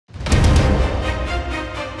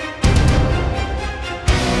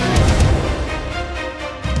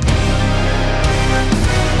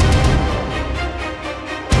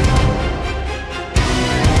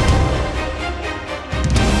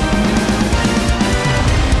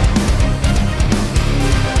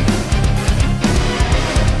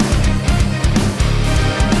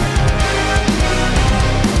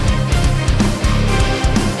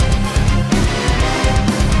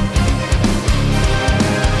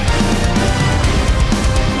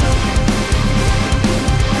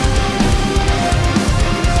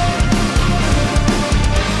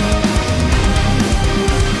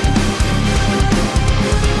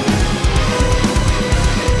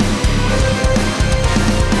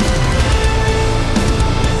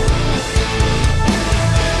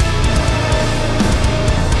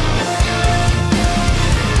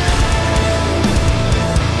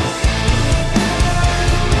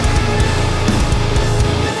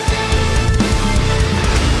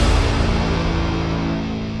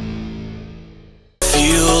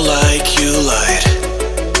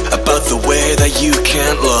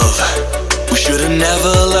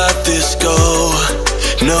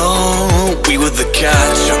we were the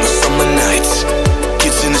catch on the summer nights.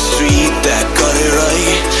 Kids in the street that got it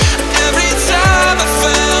right. Every time I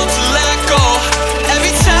felt to let go,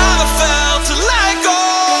 every time I felt to let go.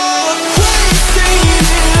 Wasting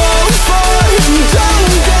it all for you,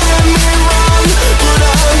 don't get me wrong, but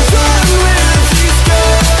I'm done with these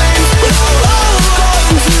games. But I'll hold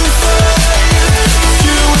on to faith.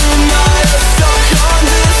 You and I are stuck on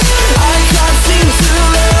this. I can't seem to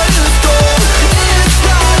let us go. It's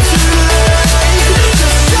not too late.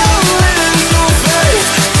 Just tell me no faith.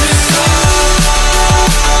 This time.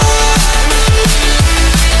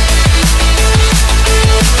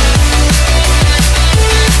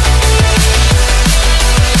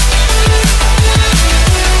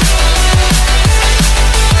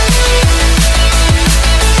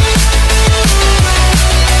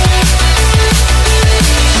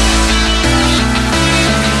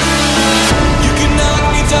 You can knock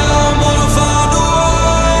me down, but I'll find a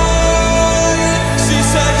way. She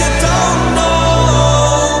said you don't know.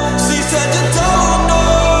 She said you don't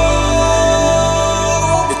know.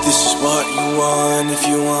 If this is what you want, if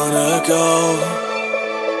you wanna go,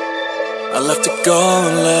 I'll have to go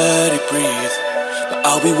and let it breathe. But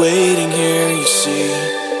I'll be waiting here, you see.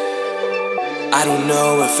 I don't know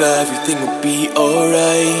if everything will be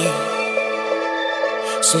alright.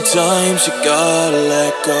 Sometimes you gotta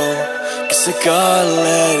let go, 'cause I gotta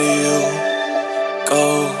let you go.